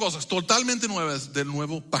 5 cosas totalmente nuevas del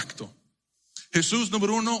nuevo pacto. Jesús,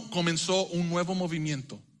 número 1, comenzó un nuevo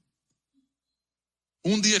movimiento.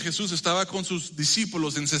 Un día Jesús estaba con sus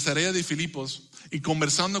discípulos en Cesarea de Filipos y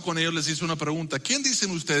conversando con ellos les hizo una pregunta: ¿quién dicen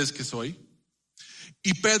ustedes que soy?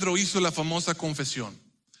 Y Pedro hizo la famosa confesión: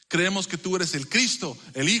 creemos que tú eres el Cristo,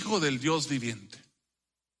 el Hijo del Dios viviente.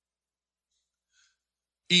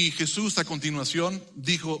 Y Jesús a continuación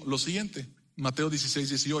dijo lo siguiente, Mateo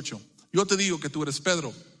 16:18. Yo te digo que tú eres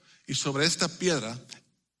Pedro, y sobre esta piedra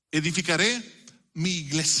edificaré mi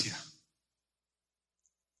iglesia.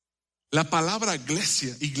 La palabra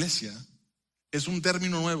iglesia, es un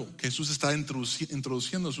término nuevo que Jesús está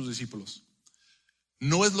introduciendo a sus discípulos.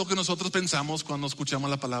 No es lo que nosotros pensamos cuando escuchamos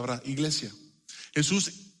la palabra iglesia.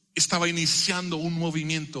 Jesús estaba iniciando un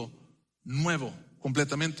movimiento nuevo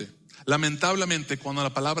completamente. Lamentablemente, cuando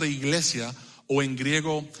la palabra iglesia, o en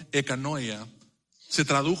griego ekanoia, se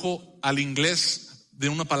tradujo al inglés de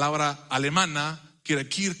una palabra alemana que era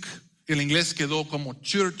kirk, el inglés quedó como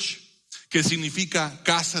church, que significa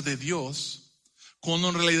casa de Dios, cuando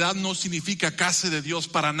en realidad no significa casa de Dios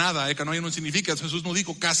para nada. Ekanoia no significa, Jesús no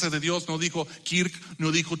dijo casa de Dios, no dijo kirk,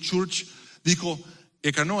 no dijo church, dijo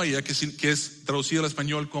ekanoia, que es traducido al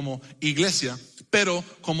español como iglesia. Pero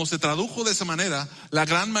como se tradujo de esa manera, la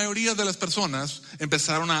gran mayoría de las personas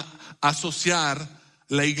empezaron a asociar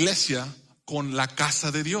la iglesia con la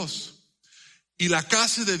casa de Dios. Y la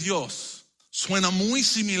casa de Dios suena muy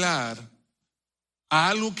similar a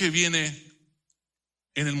algo que viene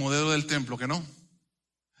en el modelo del templo, ¿que no?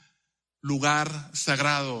 Lugar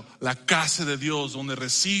sagrado, la casa de Dios, donde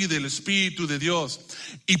reside el Espíritu de Dios.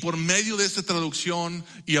 Y por medio de esta traducción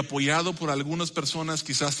y apoyado por algunas personas,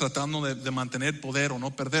 quizás tratando de mantener poder o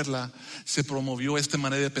no perderla, se promovió esta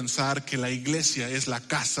manera de pensar que la iglesia es la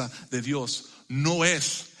casa de Dios. No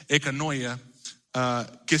es ekanoia,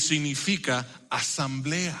 que significa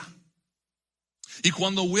asamblea. Y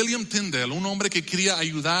cuando William Tyndale, un hombre que quería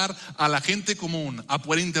ayudar a la gente común a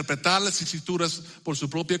poder interpretar las escrituras por su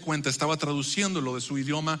propia cuenta, estaba traduciéndolo de su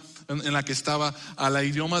idioma en la que estaba al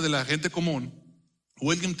idioma de la gente común,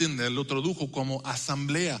 William Tyndale lo tradujo como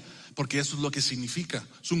asamblea, porque eso es lo que significa.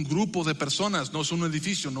 Es un grupo de personas, no es un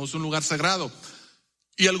edificio, no es un lugar sagrado.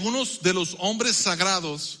 Y algunos de los hombres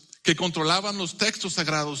sagrados que controlaban los textos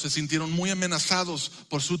sagrados se sintieron muy amenazados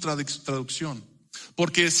por su traducción.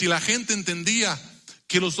 Porque si la gente entendía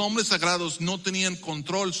que los hombres sagrados no tenían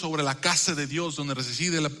control sobre la casa de Dios, donde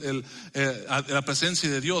reside la presencia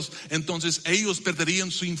de Dios, entonces ellos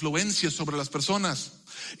perderían su influencia sobre las personas.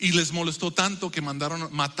 Y les molestó tanto que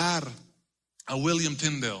mandaron matar a William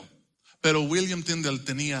Tyndale. Pero William Tyndale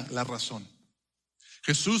tenía la razón.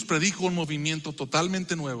 Jesús predijo un movimiento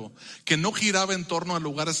totalmente nuevo que no giraba en torno a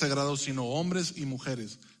lugares sagrados, sino hombres y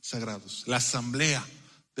mujeres sagrados, la asamblea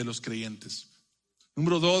de los creyentes.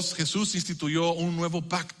 Número 2, Jesús instituyó un nuevo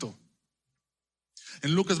pacto.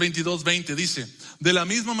 En Lucas 22:20 dice: de la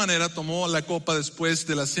misma manera tomó la copa después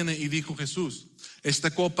de la cena y dijo Jesús: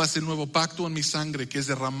 esta copa es el nuevo pacto en mi sangre, que es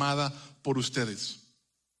derramada por ustedes.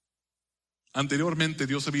 Anteriormente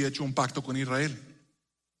Dios había hecho un pacto con Israel,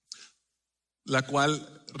 la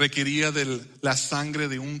cual requería de la sangre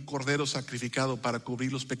de un cordero sacrificado para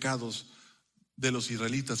cubrir los pecados de los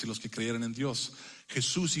israelitas y los que creyeran en Dios.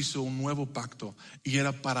 Jesús hizo un nuevo pacto y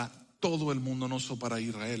era para todo el mundo, no solo para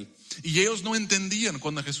Israel. Y ellos no entendían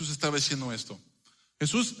cuando Jesús estaba haciendo esto.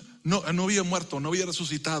 Jesús no había muerto, no había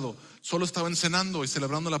resucitado, solo estaban cenando y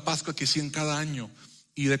celebrando la Pascua que hacían cada año.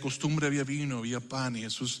 Y de costumbre había vino, había pan, y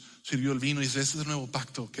Jesús sirvió el vino y dice: este es el nuevo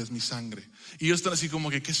pacto, que es mi sangre. Y ellos están así como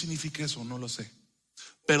que, ¿qué significa eso? No lo sé.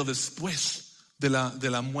 Pero después de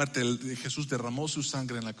la muerte, Jesús derramó su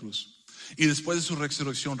sangre en la cruz. Y después de su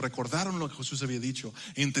resurrección recordaron lo que Jesús había dicho,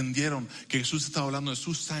 entendieron que Jesús estaba hablando de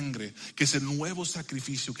su sangre, que es el nuevo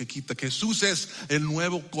sacrificio que quita, que Jesús es el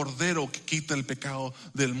nuevo cordero que quita el pecado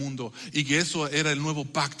del mundo, y que eso era el nuevo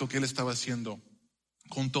pacto que él estaba haciendo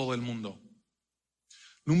con todo el mundo.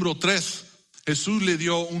 Número 3, Jesús le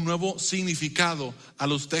dio un nuevo significado a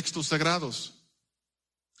los textos sagrados.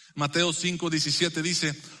 Mateo 5:17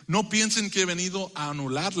 dice: no piensen que he venido a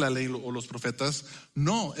anular la ley o los profetas.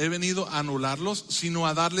 No, he venido a anularlos, sino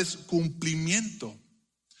a darles cumplimiento.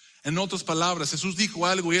 En otras palabras, Jesús dijo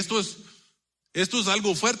algo, y esto es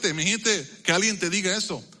algo fuerte. Imagínate que alguien te diga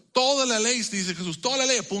eso. Toda la ley, dice Jesús, toda la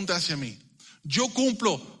ley apunta hacia mí. Yo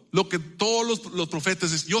cumplo lo que todos los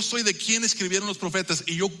profetas dicen. Yo soy de quien escribieron los profetas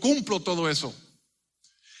y yo cumplo todo eso.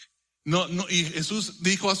 No, y Jesús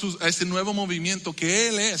dijo a este nuevo movimiento que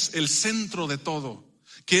Él es el centro de todo,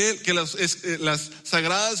 que las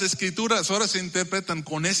sagradas escrituras ahora se interpretan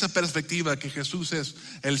con esa perspectiva, que Jesús es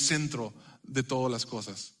el centro de todas las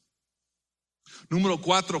cosas. Número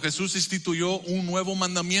 4, Jesús instituyó un nuevo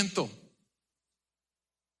mandamiento.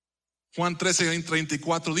 Juan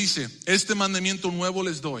 13:34 dice: este mandamiento nuevo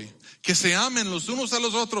les doy, que se amen los unos a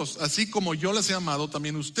los otros, así como yo les he amado,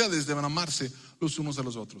 también ustedes deben amarse los unos a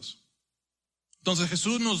los otros. Entonces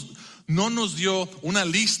Jesús no nos dio una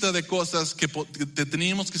lista de cosas que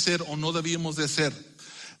teníamos que hacer o no debíamos de hacer.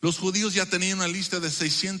 Los judíos ya tenían una lista de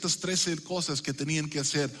 613 cosas que tenían que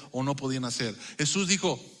hacer o no podían hacer. Jesús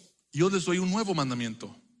dijo: yo les doy un nuevo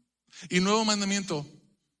mandamiento. Y el nuevo mandamiento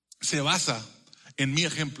se basa en mi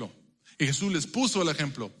ejemplo. Y Jesús les puso el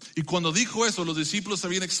ejemplo. Y cuando dijo eso, los discípulos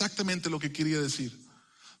sabían exactamente lo que quería decir.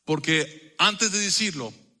 Porque antes de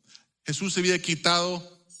decirlo, Jesús se había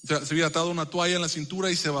quitado se había atado una toalla en la cintura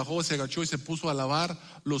y se bajó, se agachó y se puso a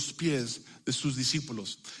lavar los pies de sus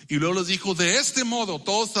discípulos. Y luego les dijo: de este modo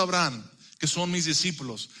todos sabrán que son mis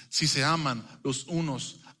discípulos, si se aman los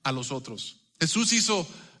unos a los otros. Jesús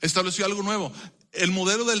estableció algo nuevo. El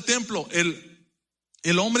modelo del templo,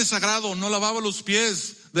 el hombre sagrado no lavaba los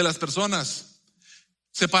pies de las personas.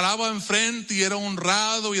 Se paraba enfrente y era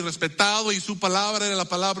honrado y respetado, y su palabra era la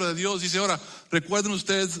palabra de Dios. Dice: ahora, recuerden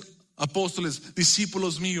ustedes, apóstoles,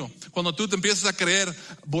 discípulos míos, cuando tú te empiezas a creer,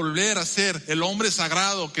 volver a ser el hombre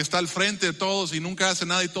sagrado que está al frente de todos y nunca hace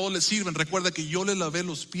nada y todos le sirven, recuerda que yo le lavé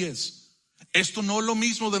los pies. Esto no es lo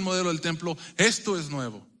mismo del modelo del templo, esto es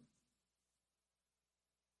nuevo.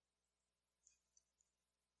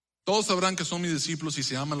 Todos sabrán que son mis discípulos si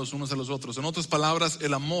se aman los unos a los otros. En otras palabras,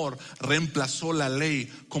 el amor reemplazó la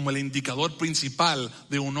ley como el indicador principal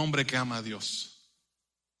de un hombre que ama a Dios.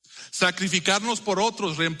 Sacrificarnos por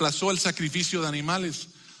otros reemplazó el sacrificio de animales.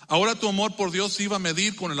 Ahora tu amor por Dios se iba a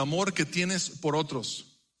medir con el amor que tienes por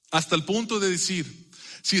otros. Hasta el punto de decir: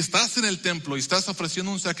 si estás en el templo y estás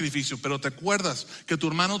ofreciendo un sacrificio, pero te acuerdas que tu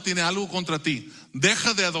hermano tiene algo contra ti,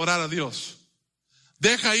 deja de adorar a Dios.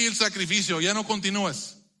 Deja ahí el sacrificio, ya no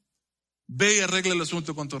continúes. Ve y arregla el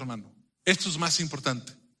asunto con tu hermano. Esto es más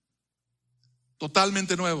importante.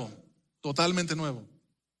 Totalmente nuevo, totalmente nuevo.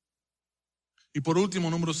 Y por último,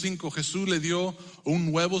 número 5, Jesús le dio un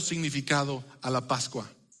nuevo significado a la Pascua.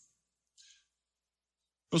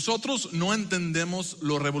 Nosotros no entendemos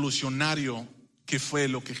lo revolucionario que fue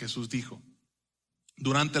lo que Jesús dijo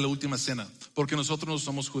durante la última cena, porque nosotros no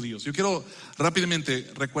somos judíos. Yo quiero rápidamente,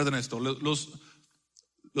 recuerden esto,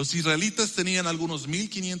 los israelitas tenían algunos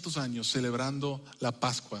 1500 años celebrando la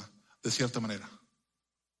Pascua de cierta manera.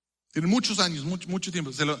 Tienen muchos años, mucho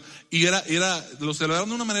tiempo. Lo celebraron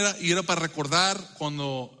de una manera y era para recordar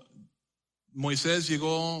cuando Moisés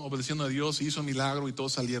llegó obedeciendo a Dios, hizo un milagro y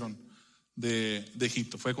todos salieron de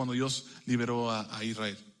Egipto. Fue cuando Dios liberó a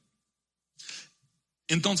Israel.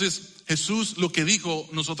 Entonces Jesús lo que dijo,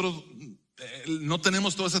 nosotros no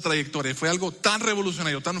tenemos toda esa trayectoria. Fue algo tan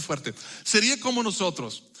revolucionario, tan fuerte. Sería como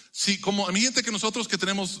nosotros, imagínate que nosotros que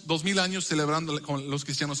tenemos 2000 años celebrando, con los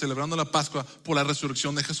cristianos celebrando la Pascua por la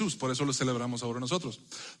resurrección de Jesús, por eso lo celebramos ahora nosotros.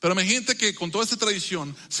 Pero imagínate que con toda esta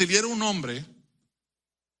tradición saliera un hombre,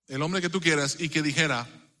 el hombre que tú quieras, y que dijera: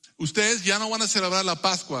 ustedes ya no van a celebrar la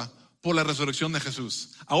Pascua por la resurrección de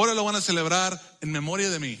Jesús, ahora lo van a celebrar en memoria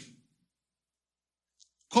de mí.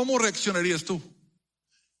 ¿Cómo reaccionarías tú?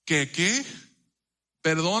 ¿Qué?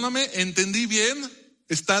 Perdóname, ¿entendí bien?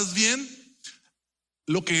 ¿Estás bien?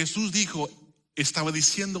 Lo que Jesús dijo, estaba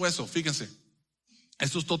diciendo eso, fíjense.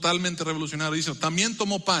 Esto es totalmente revolucionario. Dice: también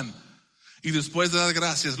tomó pan y después de dar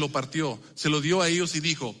gracias lo partió, se lo dio a ellos y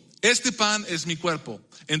dijo: este pan es mi cuerpo,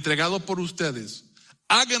 entregado por ustedes.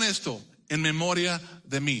 Hagan esto en memoria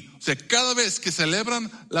de mí. O sea, cada vez que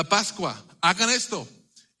celebran la Pascua, hagan esto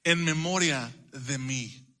en memoria de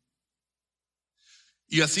mí.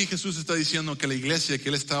 Y así Jesús está diciendo que la iglesia que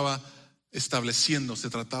él estaba estableciendo se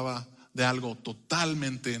trataba de algo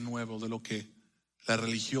totalmente nuevo de lo que la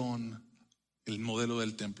religión, el modelo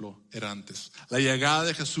del templo era antes. La llegada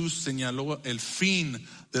de Jesús señaló el fin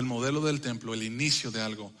del modelo del templo, el inicio de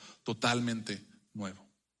algo totalmente nuevo.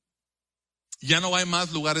 Ya no hay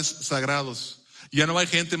más lugares sagrados, ya no hay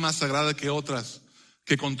gente más sagrada que otras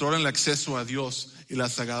que controlan el acceso a Dios y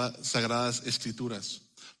las sagradas escrituras.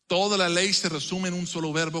 Toda la ley se resume en un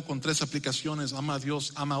solo verbo con 3 aplicaciones: ama a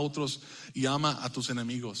Dios, ama a otros y ama a tus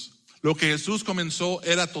enemigos. Lo que Jesús comenzó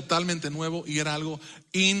era totalmente nuevo y era algo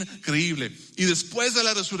increíble. Y después de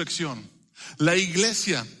la resurrección, la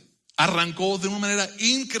iglesia arrancó de una manera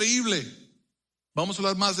increíble. Vamos a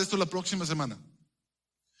hablar más de esto la próxima semana.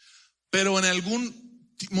 Pero en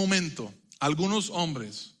algún momento, algunos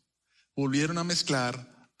hombres volvieron a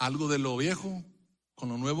mezclar algo de lo viejo con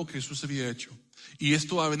lo nuevo que Jesús había hecho. Y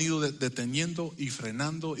esto ha venido deteniendo y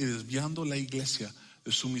frenando y desviando la iglesia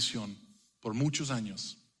de su misión por muchos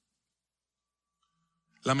años.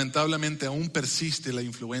 Lamentablemente aún persiste la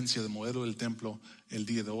influencia del modelo del templo el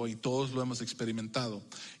día de hoy. Todos lo hemos experimentado.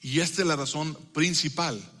 Y esta es la razón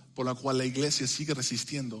principal por la cual la iglesia sigue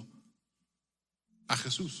resistiendo a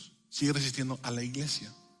Jesús, sigue resistiendo a la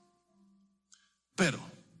iglesia. Pero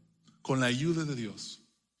con la ayuda de Dios,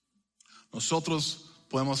 nosotros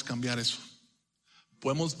podemos cambiar eso.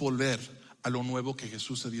 Podemos volver a lo nuevo que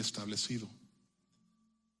Jesús había establecido.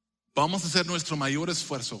 Vamos a hacer nuestro mayor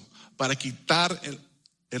esfuerzo para quitar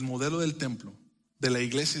el modelo del templo, de la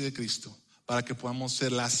iglesia de Cristo, para que podamos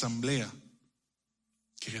ser la asamblea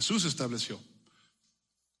que Jesús estableció,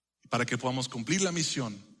 para que podamos cumplir la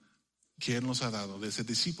misión que Él nos ha dado de ser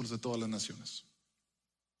discípulos de todas las naciones.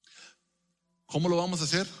 ¿Cómo lo vamos a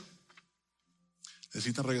hacer?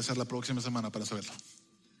 Necesitan regresar la próxima semana para saberlo.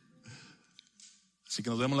 Así que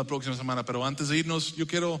nos vemos la próxima semana. Pero antes de irnos, yo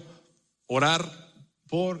quiero orar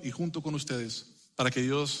por y junto con ustedes para que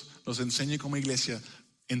Dios nos enseñe como iglesia a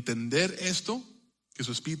entender esto, que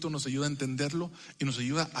su Espíritu nos ayude a entenderlo y nos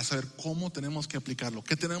ayuda a saber cómo tenemos que aplicarlo,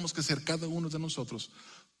 qué tenemos que hacer cada uno de nosotros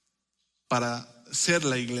para ser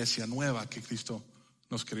la iglesia nueva que Cristo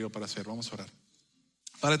nos creó para ser. Vamos a orar.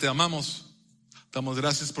 Padre, te amamos, damos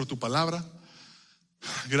gracias por tu palabra,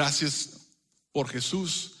 gracias por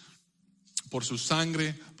Jesús, por su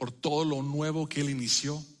sangre, por todo lo nuevo que Él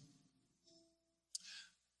inició.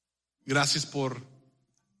 Gracias por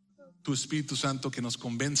tu Espíritu Santo que nos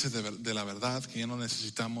convence de la verdad, que ya no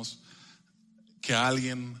necesitamos que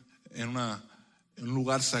alguien en un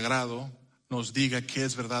lugar sagrado nos diga qué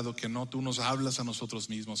es verdad o qué no. Tú nos hablas a nosotros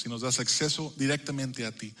mismos y nos das acceso directamente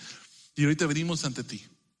a ti. Y ahorita venimos ante ti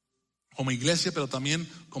como iglesia, pero también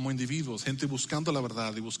como individuos, gente buscando la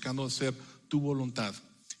verdad y buscando hacer tu voluntad.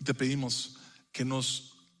 Y te pedimos que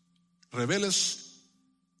nos reveles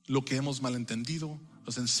lo que hemos malentendido,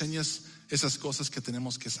 nos enseñes esas cosas que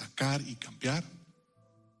tenemos que sacar y cambiar,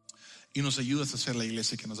 y nos ayudas a ser la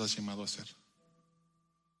iglesia que nos has llamado a ser.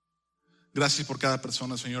 Gracias por cada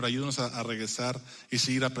persona, Señor. Ayúdanos a regresar y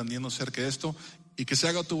seguir aprendiendo acerca de esto, y que se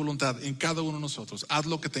haga tu voluntad en cada uno de nosotros. Haz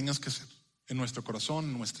lo que tengas que hacer en nuestro corazón,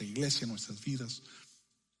 en nuestra iglesia, en nuestras vidas.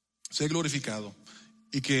 Sé glorificado,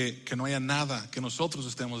 y que no haya nada que nosotros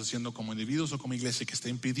estemos haciendo como individuos o como iglesia que esté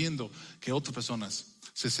impidiendo que otras personas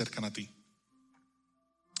se acerquen a ti.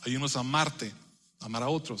 Ayúdanos a amarte, a amar a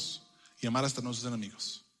otros y amar hasta a nuestros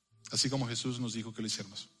enemigos, así como Jesús nos dijo que lo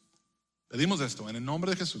hiciéramos. Pedimos esto en el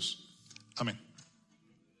nombre de Jesús. Amén.